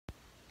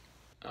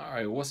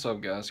Alright, what's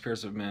up guys?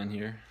 Cursive Man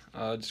here.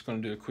 Just gonna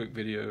do a quick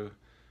video.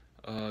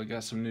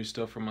 Got some new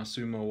stuff from my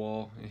Sumo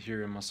wall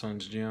here in my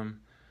son's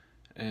gym,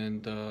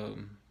 and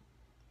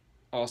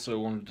also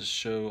wanted to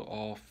show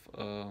off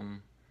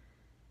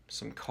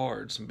some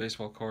cards, some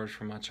baseball cards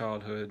from my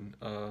childhood.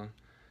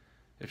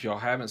 If y'all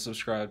haven't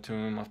subscribed to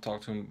him, I've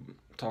talked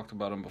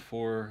about him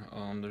before.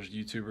 There's a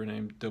YouTuber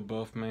named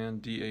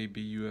DaBuffman,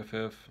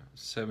 DABUFF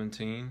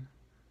 17.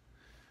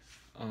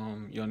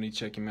 Y'all need to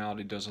check him out.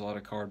 He does a lot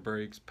of card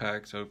breaks,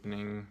 packs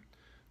opening.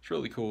 It's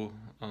really cool,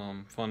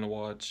 fun to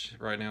watch.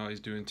 Right now he's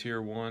doing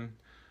tier 1,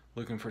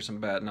 looking for some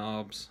bat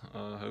knobs.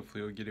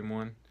 Hopefully we'll get him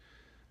one.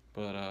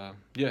 But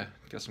yeah,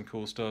 got some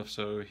cool stuff.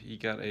 So he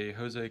got a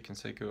Jose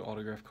Canseco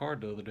autographed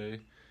card the other day.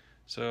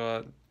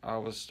 So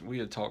we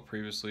had talked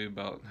previously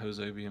about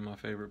Jose being my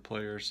favorite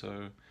player,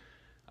 so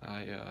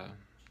I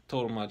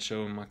told him I'd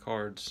show him my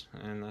cards,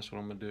 and that's what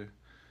I'm gonna do.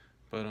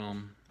 But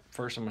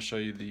first I'm going to show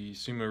you the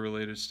sumo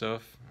related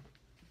stuff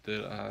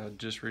that I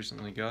just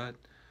recently got,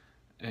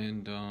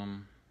 and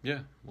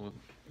yeah, we'll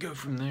go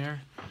from there,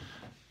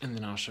 and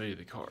then I'll show you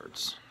the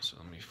cards. So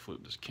let me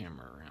flip this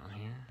camera around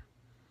here.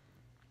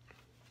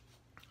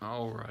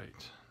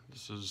 Alright,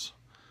 this is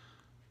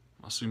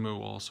my sumo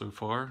wall so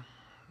far.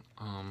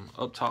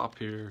 Up top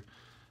here,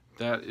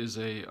 that is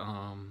a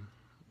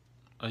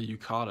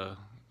yukata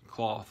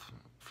cloth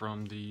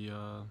from the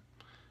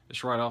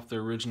it's right off the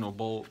original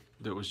bolt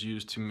that was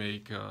used to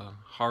make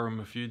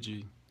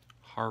Harumafuji's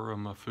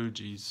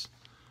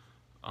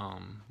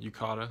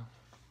yukata.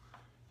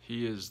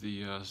 He is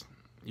the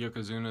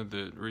yokozuna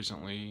that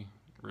recently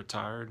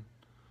retired.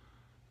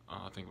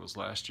 I think it was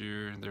last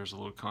year. There's a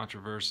little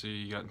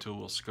controversy. He got into a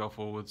little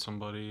scuffle with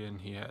somebody, and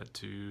he had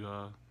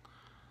to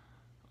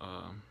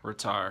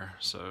retire.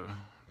 So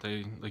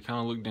they kind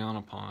of look down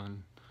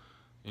upon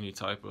any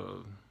type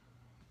of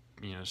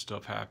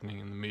stuff happening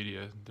in the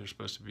media. They're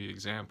supposed to be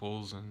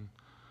examples, and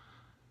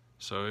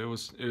so it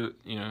was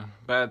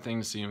bad thing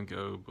to see him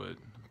go, but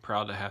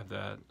proud to have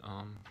that.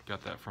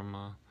 Got that from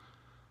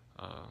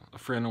a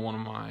friend on one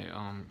of my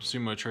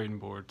sumo trading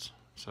boards.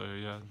 So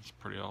yeah, it's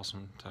pretty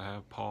awesome to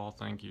have. Paul,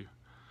 thank you.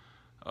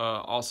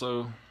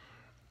 Also,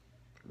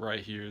 right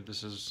here,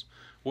 this is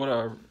what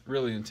I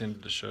really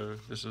intended to show.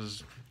 This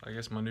is, I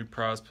guess, my new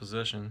prized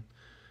possession.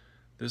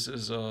 This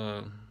is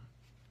a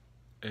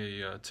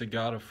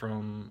Tegata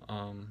from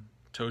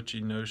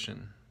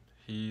Tochinoshin.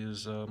 He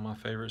is my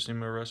favorite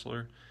sumo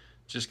wrestler.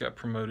 Just got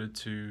promoted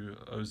to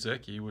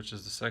Ozeki, which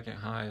is the second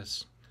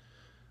highest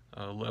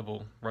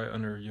level, right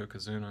under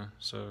Yokozuna.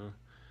 So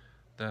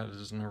that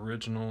is an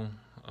original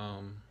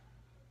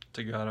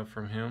Tegata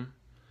from him.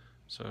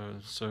 So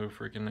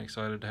freaking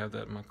excited to have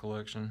that in my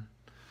collection.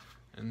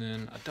 And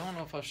then I don't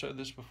know if I've showed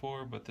this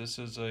before, but this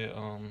is a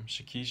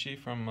Shikishi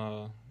from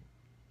a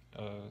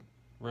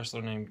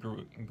wrestler named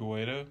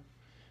Guedo.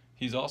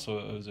 He's also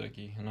a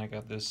Ozeki, and I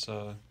got this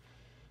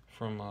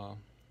from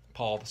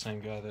Paul, the same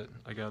guy that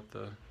I got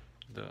the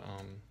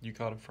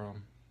yukata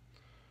from.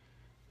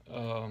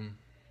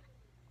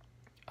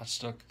 I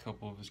stuck a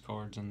couple of his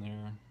cards in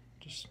there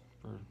just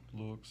for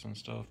looks and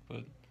stuff,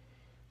 but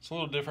it's a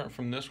little different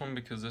from this one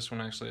because this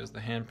one actually has the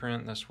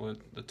handprint. That's what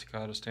the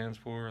Tegata stands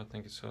for. I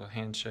think it's a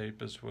hand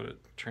shape is what it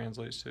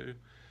translates to.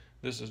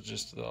 This is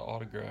just the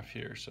autograph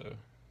here, so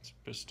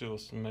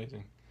it's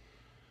amazing.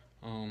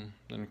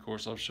 Then of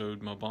course I've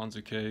showed my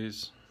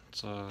Banzukeis.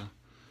 It's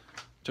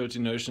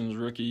Tochinoshin's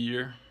rookie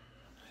year.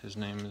 His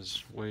name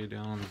is way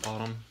down on the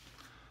bottom.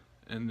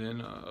 And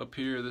then up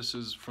here, this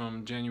is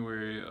from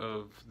January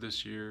of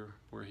this year,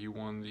 where he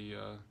won the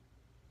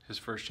his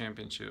first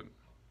championship.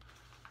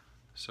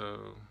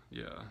 So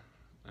yeah,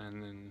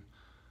 and then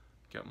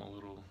got my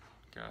little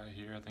guy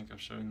here. I think I've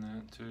shown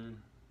that too.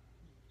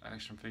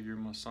 Action figure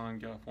my son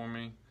got for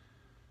me.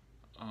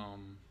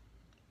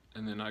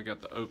 And then I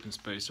got the open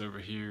space over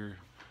here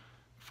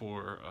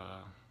for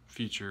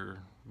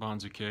future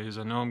Banzukeis.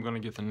 I know I'm going to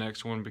get the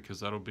next one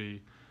because that'll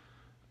be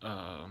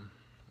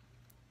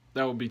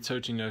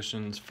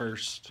Tochinoshin's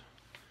first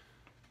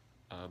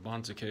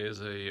Banzuke as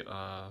a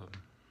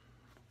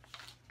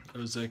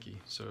Ozeki,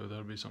 so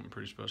that'll be something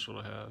pretty special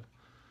to have.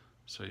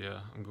 So yeah,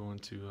 I'm going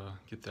to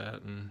get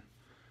that and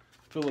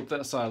fill up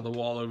that side of the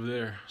wall over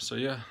there. So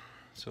yeah,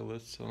 so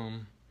let's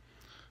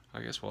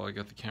I guess while I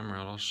got the camera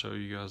out, I'll show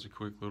you guys a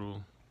quick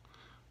little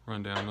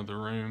rundown of the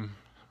room.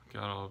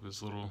 Got all of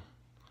his little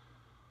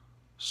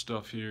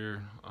stuff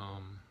here.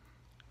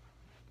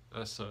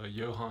 That's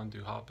Johan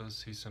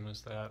Duhapas. He sent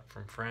us that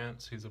from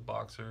France. He's a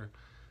boxer.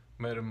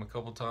 Met him a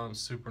couple times.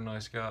 Super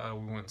nice guy.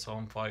 We went and saw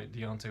him fight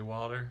Deontay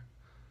Wilder.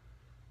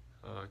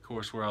 Of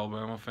course, we're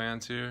Alabama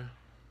fans here.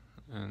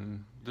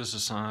 And this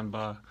is signed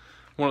by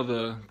one of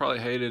the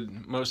probably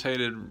most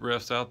hated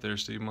refs out there,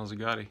 Steve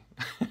Mazzagatti.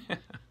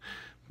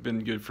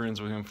 Been good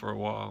friends with him for a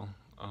while.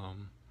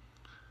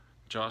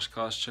 Josh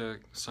Koscheck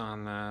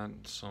signed that.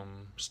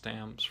 Some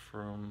stamps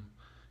from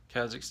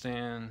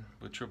Kazakhstan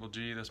with Triple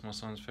G. That's my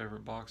son's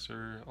favorite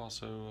boxer.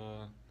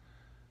 Also,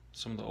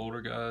 some of the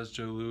older guys,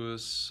 Joe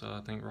Louis,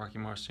 I think Rocky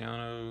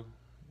Marciano,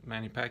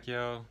 Manny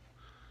Pacquiao.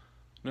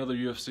 Another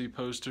UFC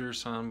poster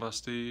signed by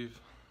Steve.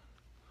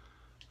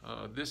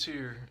 This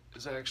here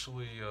is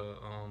actually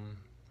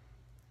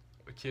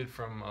a kid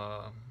from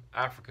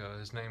Africa.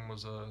 His name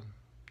was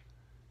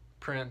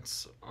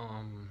Prince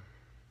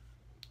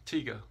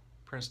Tiga.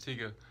 Prince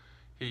Tiga.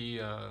 He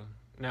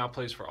now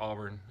plays for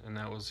Auburn, and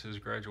that was his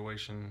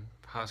graduation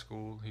high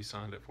school. He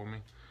signed it for me.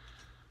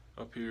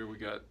 Up here we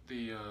got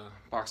the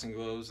boxing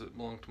gloves that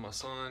belong to my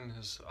son,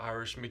 his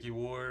Irish Mickey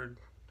Ward.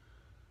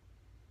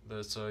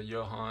 That's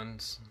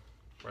Johan's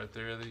right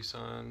there that he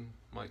signed.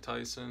 Mike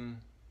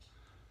Tyson,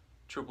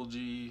 Triple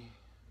G,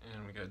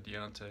 and we got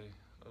Deontay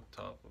up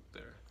top up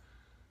there.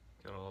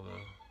 Got all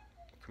the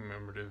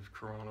commemorative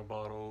Corona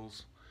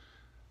bottles.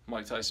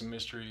 Mike Tyson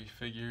mystery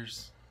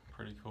figures,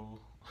 pretty cool.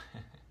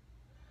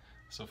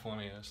 It's a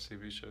funny ass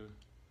TV show.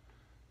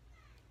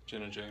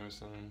 Jenna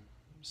Jameson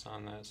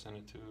signed that, sent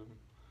it to him.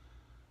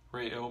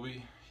 Ray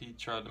Elby, he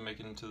tried to make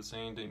it into the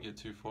scene, didn't get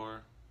too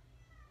far.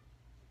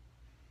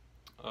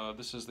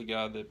 This is the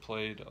guy that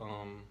played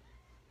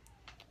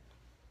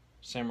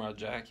Samurai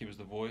Jack. He was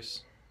the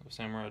voice of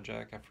Samurai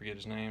Jack. I forget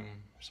his name,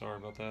 sorry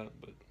about that,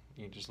 but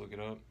you can just look it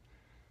up.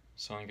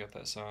 Son got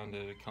that signed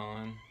at a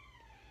con.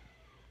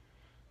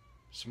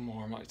 Some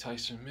more Mike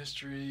Tyson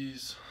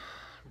mysteries.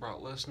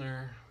 Brock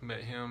Lesnar,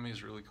 met him,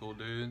 he's a really cool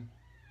dude.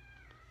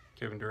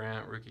 Kevin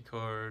Durant, rookie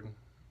card.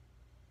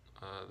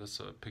 That's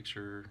a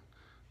picture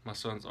my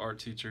son's art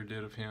teacher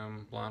did of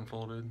him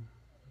blindfolded.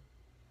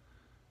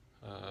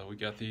 We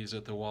got these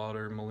at the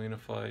Wilder Molina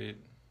fight,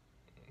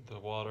 the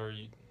Wilder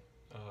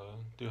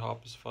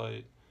Duhaupas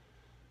fight.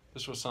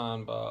 This was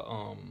signed by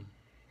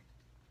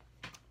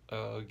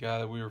a guy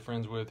that we were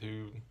friends with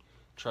who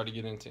tried to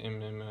get into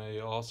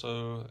MMA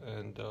also,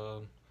 and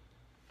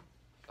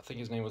I think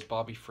his name was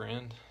Bobby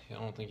Friend. I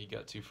don't think he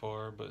got too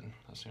far, but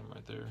that's him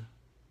right there.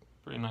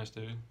 Pretty nice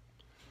dude.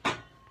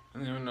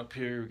 And then up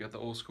here we got the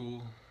old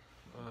school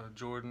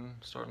Jordan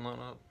starting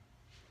lineup.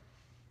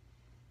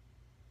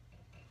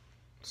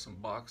 Some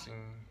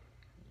boxing,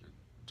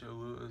 Joe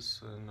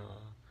Louis and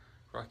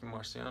Rocky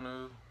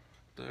Marciano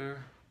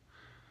there.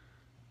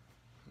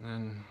 And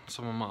then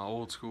some of my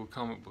old school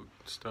comic book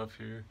stuff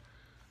here.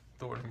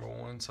 Thor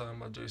 #1 signed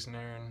by Jason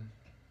Aaron.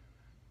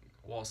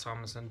 Walt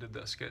Simonson did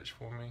that sketch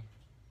for me.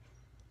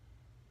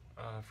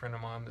 A friend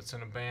of mine that's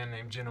in a band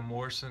named Jenna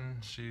Morrison.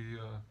 She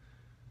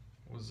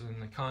was in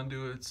the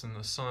Conduits and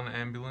the Sun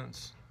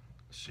Ambulance.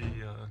 She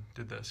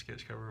did that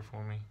sketch cover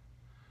for me.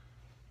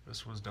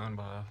 This was done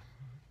by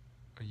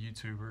a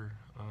YouTuber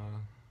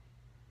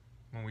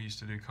when we used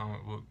to do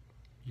comic book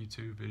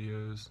YouTube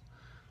videos.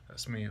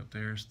 That's me up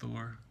there, is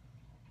Thor.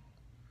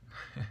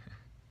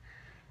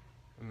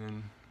 And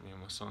then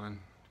my son,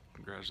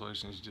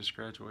 congratulations, he just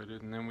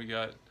graduated. And then we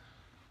got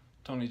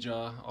Tony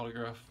Jaa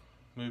autograph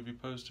movie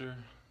poster,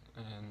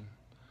 and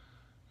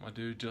my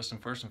dude Justin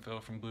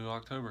Furstenfeld from Blue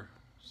October.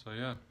 So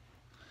yeah,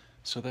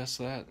 so that's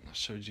that. I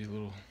showed you a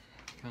little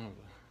kind of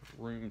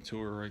a room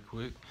tour right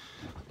quick.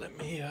 Let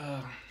me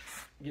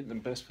get in the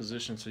best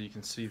position so you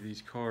can see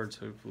these cards,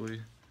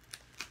 hopefully,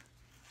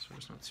 so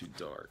it's not too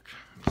dark.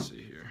 Let's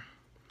see here.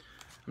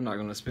 I'm not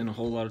going to spend a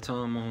whole lot of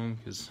time on them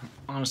because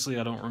honestly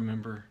I don't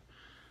remember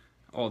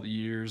all the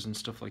years and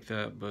stuff like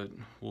that, but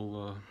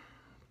we'll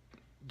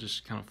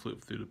just kind of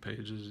flip through the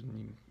pages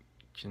and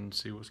you can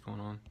see what's going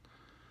on.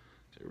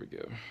 There we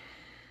go.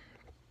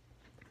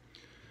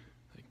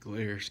 The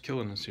glare's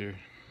killing us here.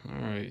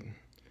 Alright.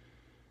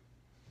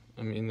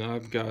 I mean,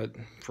 I've got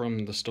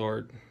from the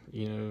start,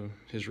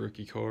 his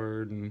rookie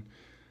card, and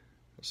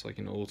it's like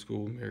an old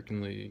school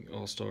American League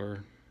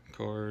All-Star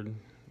card.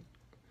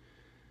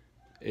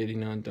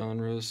 89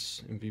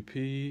 Donruss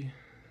MVP.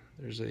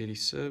 There's a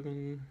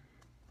 87.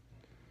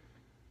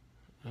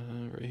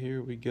 Right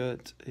here we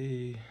got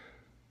a,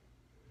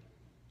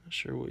 not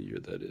sure what year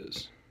that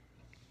is,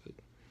 but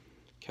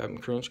Captain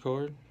Crunch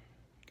card.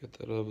 Got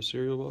that out of a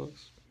cereal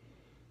box.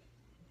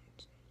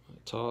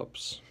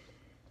 Tops.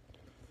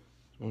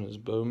 One is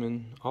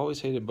Bowman. I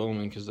always hated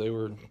Bowman because they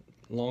were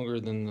longer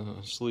than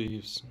the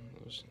sleeves.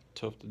 It was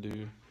tough to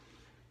do.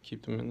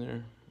 Keep them in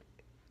there.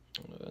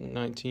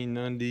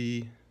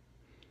 1990.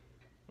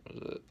 What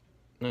was that?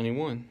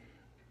 91.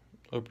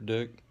 Upper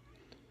Deck.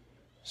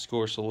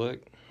 Score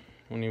Select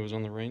when he was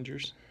on the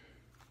Rangers.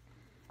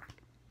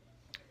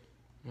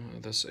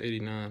 That's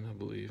 89, I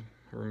believe.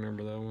 I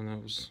remember that one.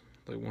 That was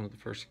like one of the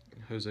first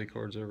Jose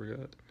cards I ever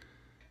got.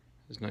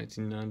 It's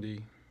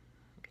 1990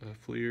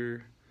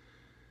 Fleer.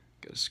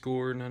 Got a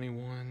Score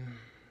 91.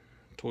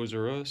 Toys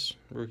R Us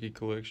rookie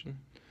collection.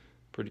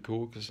 Pretty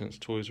cool because since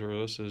Toys R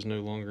Us is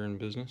no longer in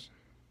business.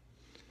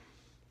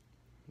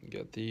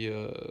 Got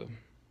the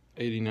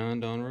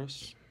 89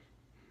 Donruss.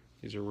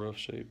 These are rough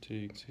shaped too.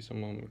 You can see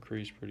some of them are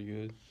creased pretty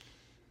good.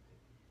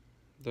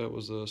 That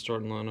was a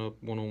starting lineup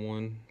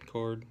 101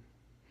 card.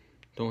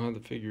 Don't have the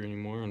figure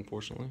anymore,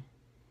 unfortunately.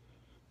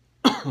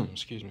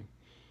 Excuse me.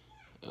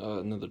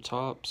 Another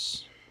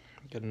Tops.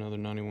 Got another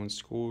 91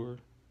 Score.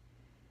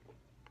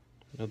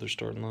 Another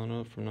starting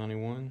lineup for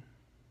 91.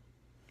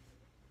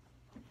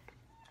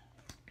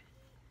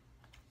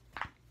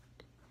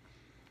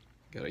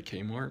 Got a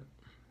Kmart.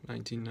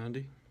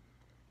 1990.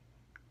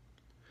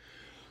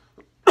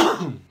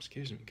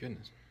 Excuse me,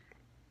 goodness.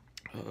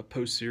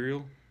 Post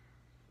Serial.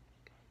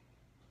 I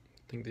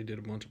think they did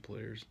a bunch of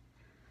players.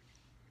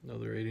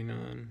 Another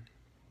 89.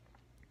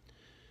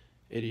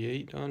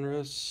 88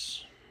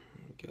 Donruss.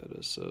 Got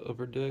us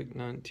Upper Deck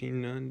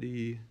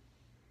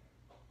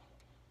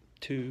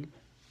 1992.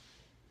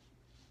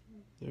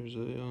 There's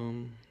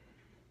a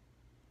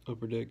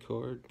Upper Deck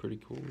card, pretty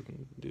cool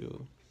looking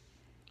deal.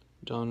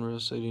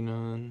 Donruss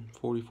 89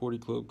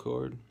 40-40 club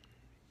card.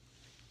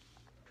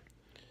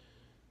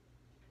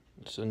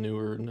 It's a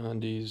newer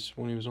 90s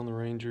when he was on the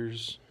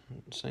Rangers.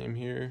 Same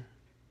here.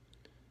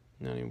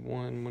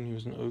 91 when he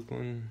was in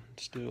Oakland.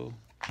 Still.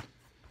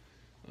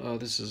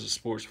 This is a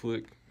sports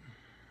flick.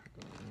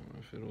 I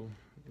don't know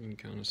if you can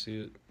kind of see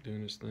it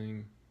doing its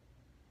thing.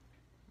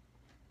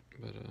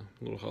 But a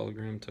little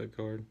hologram type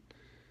card.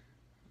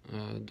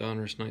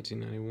 Donruss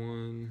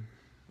 1991.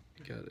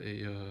 Got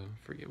a,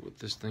 forget what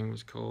this thing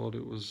was called.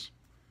 It was,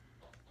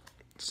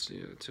 let's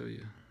see, I'll tell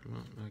you. No,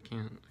 I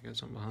can't. I got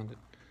something behind it.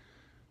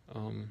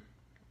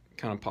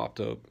 Kind of popped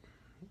up.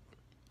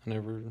 I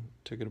never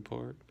took it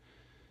apart.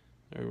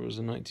 There was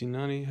a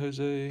 1990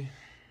 Jose.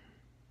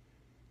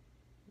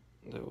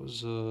 That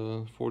was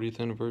 40th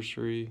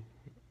anniversary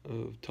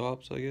of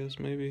Topps, I guess,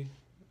 maybe.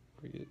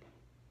 Forget.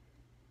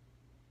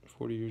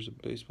 40 years of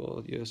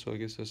baseball. Yeah, so I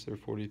guess that's their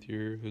 40th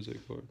year Jose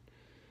card.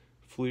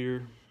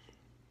 Fleer.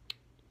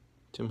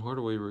 Tim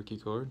Hardaway rookie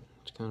card.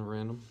 It's kind of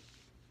random.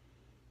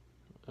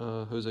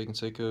 Jose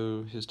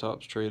Canseco, his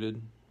Topps traded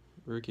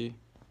rookie.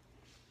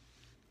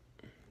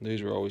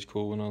 These were always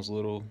cool when I was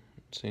little,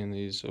 seeing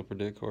these Upper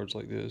Deck cards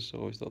like this. I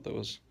always thought that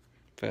was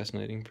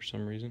fascinating for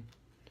some reason.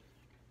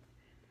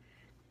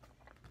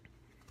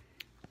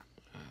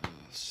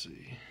 Let's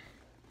see.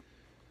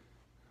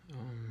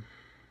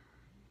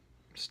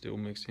 Still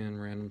mixed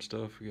in random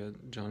stuff. We got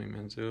Johnny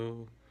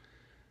Manziel,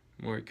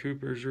 Maury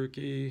Cooper's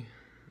rookie.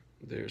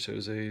 There's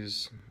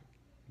Jose's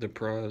the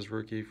prize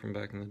rookie from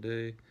back in the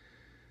day.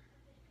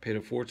 Paid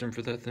a fortune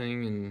for that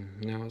thing,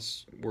 and now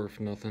it's worth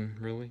nothing,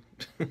 really.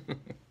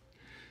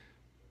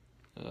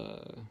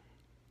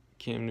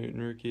 Cam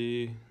Newton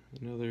rookie,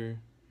 another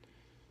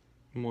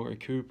Maury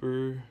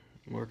Cooper,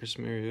 Marcus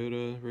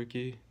Mariota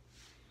rookie,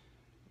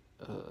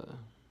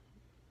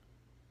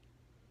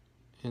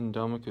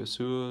 Ndamukong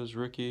Suh's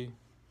rookie,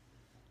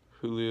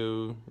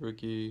 Julio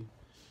rookie,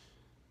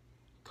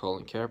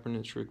 Colin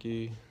Kaepernick's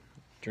rookie,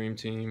 Dream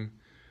Team.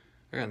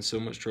 I got in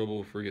so much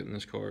trouble for getting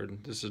this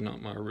card. This is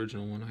not my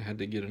original one. I had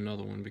to get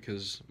another one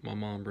because my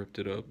mom ripped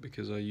it up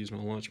because I used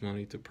my lunch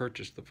money to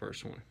purchase the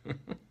first one.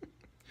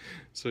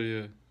 So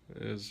yeah,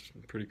 it was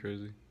pretty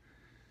crazy.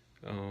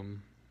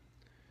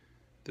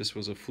 This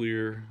was a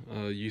Fleer,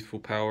 Youthful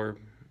Power,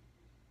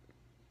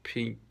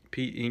 Pete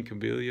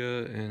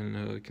Incabilia and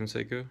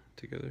Canseco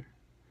together.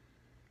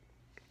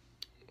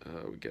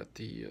 We got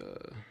the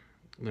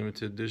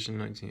limited edition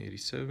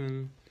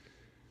 1987.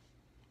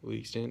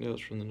 League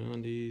standouts from the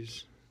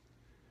 90s.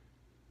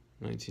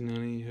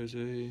 1990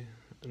 Jose.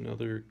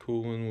 Another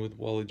cool one with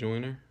Wally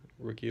Joyner,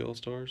 rookie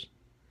All-Stars.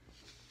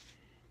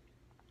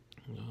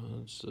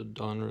 It's a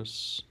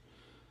Donruss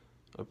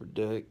Upper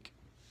Deck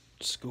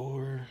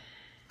score.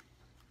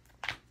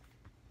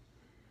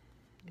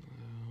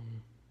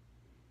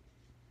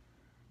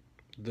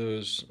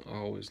 Those, I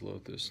always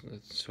love this.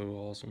 That's so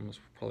awesome. It's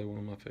probably one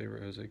of my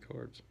favorite Jose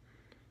cards.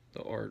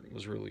 The art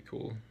was really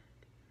cool.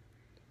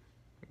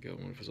 We got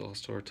one of his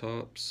All-Star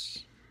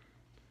Topps.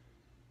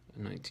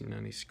 A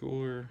 1990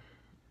 score.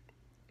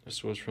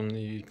 This was from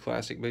the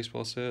classic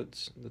baseball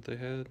sets that they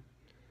had.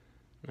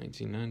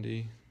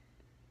 1990.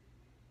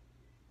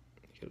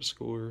 Got a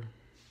score.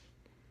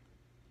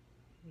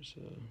 There's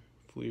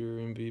a Fleer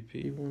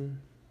MVP one.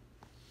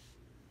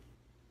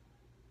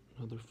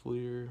 Another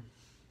Fleer.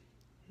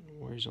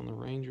 Where he's on the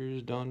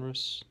Rangers,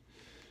 Donruss.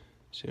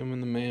 See him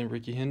and the man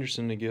Ricky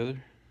Henderson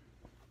together.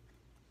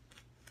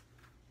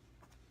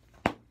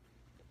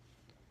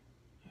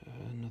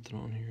 Nothing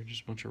on here,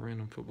 just a bunch of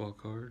random football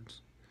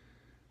cards.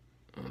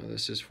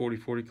 This is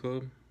 40-40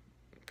 Club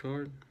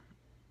card.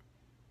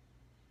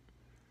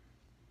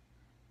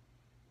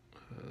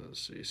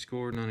 Let's see,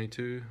 scored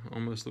 92.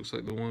 Almost looks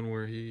like the one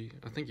where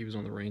I think he was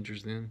on the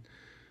Rangers then.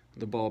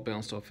 The ball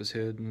bounced off his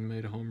head and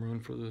made a home run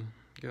for the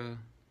guy.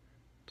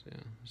 So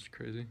yeah, it's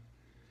crazy.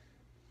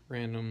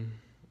 Random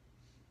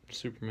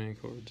Superman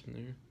cards in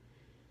there.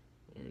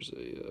 There's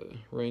a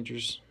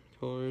Rangers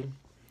card.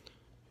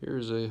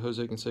 Here's a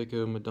Jose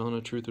Canseco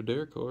Madonna Truth or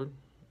Dare card.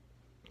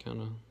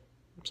 Kind of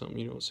something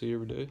you don't see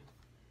every day.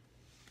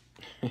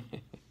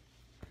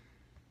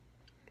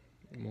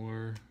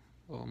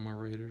 All my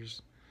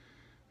Raiders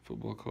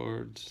football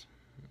cards.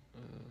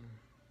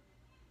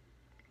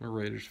 I'm a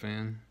Raiders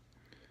fan.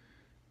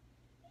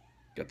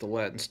 Got the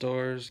Latin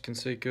Stars,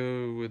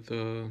 Canseco with,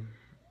 I'm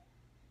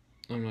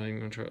not even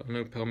going to try. I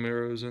know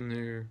Palmeiro's in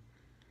there.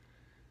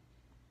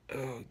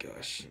 Oh,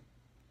 gosh.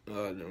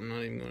 I'm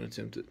not even going to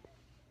attempt it.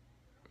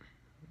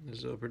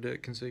 There's Upper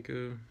Deck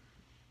Canseco.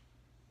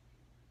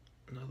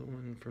 Another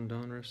one from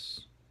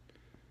Donruss.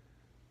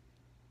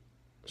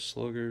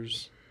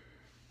 Sluggers.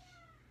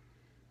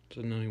 It's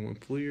a 91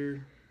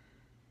 Fleer.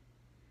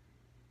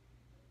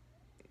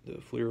 The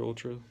Fleer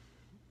Ultra.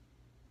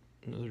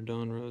 Another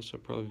Donruss. I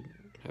probably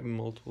have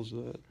multiples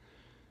of that.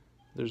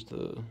 There's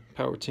the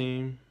Power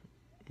Team.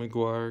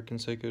 McGuire,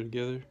 Canseco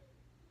together.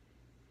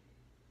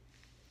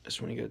 This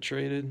one he got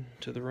traded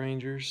to the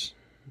Rangers.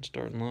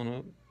 Starting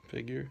lineup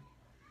figure.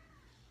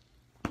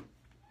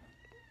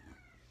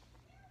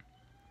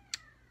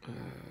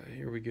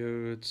 Here we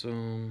go. It's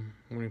when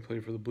he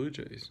played for the Blue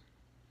Jays.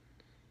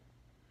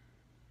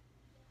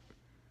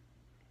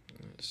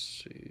 Let's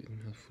see.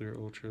 The Fleer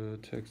Ultra,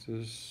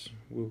 Texas,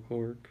 Will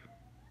Clark.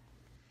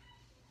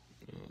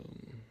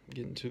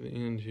 Getting to the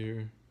end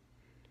here.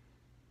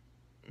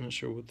 Not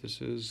sure what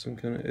this is. Some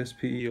kind of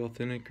SPE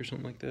Authentic or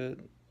something like that.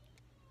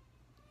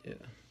 Yeah.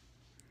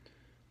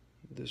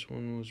 This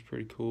one was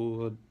pretty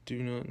cool. I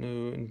do not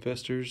know.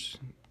 Investors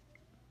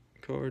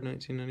card,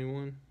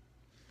 1991.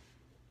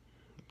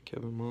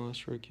 Kevin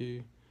Moss,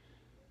 rookie.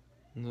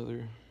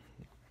 Another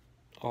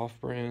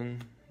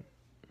off-brand.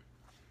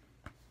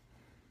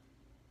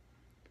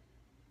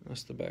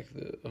 That's the back of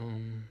the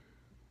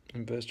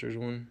Investors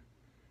one.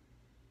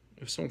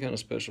 It was some kind of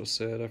special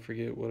set. I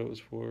forget what it was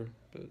for,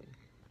 but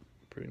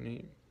pretty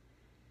neat.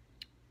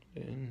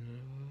 And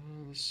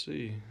let's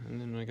see. And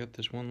then I got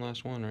this one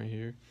last one right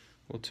here.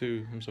 Well,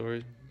 two, I'm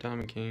sorry.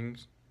 Diamond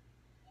Kings.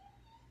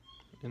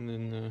 And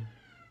then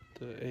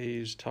the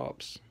A's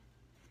tops.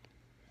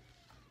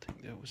 I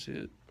think that was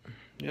it.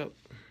 Yep.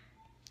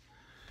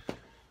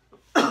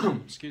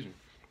 Excuse me.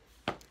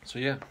 So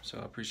yeah, so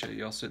I appreciate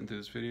y'all sitting through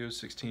this video.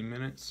 16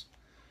 minutes.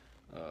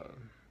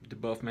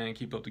 DeBuff, man,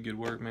 keep up the good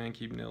work, man.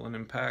 Keep nailing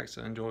them packs.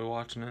 I enjoy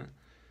watching it.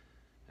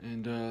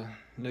 And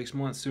next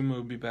month, Sumo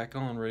will be back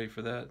on, ready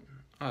for that.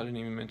 Oh, I didn't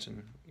even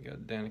mention, you got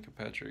Danica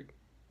Patrick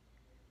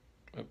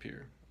up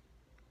here,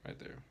 right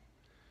there.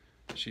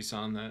 She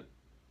signed that.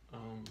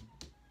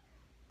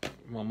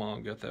 My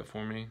mom got that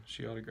for me.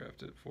 She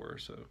autographed it for her,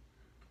 so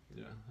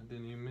yeah, I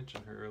didn't even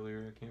mention her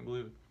earlier. I can't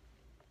believe it.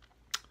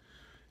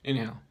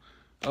 Anyhow,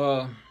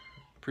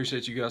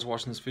 appreciate you guys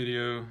watching this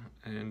video,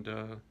 and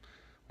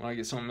when I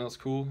get something else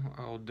cool,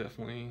 I'll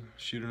definitely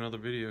shoot another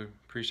video.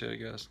 Appreciate it,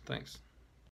 guys. Thanks.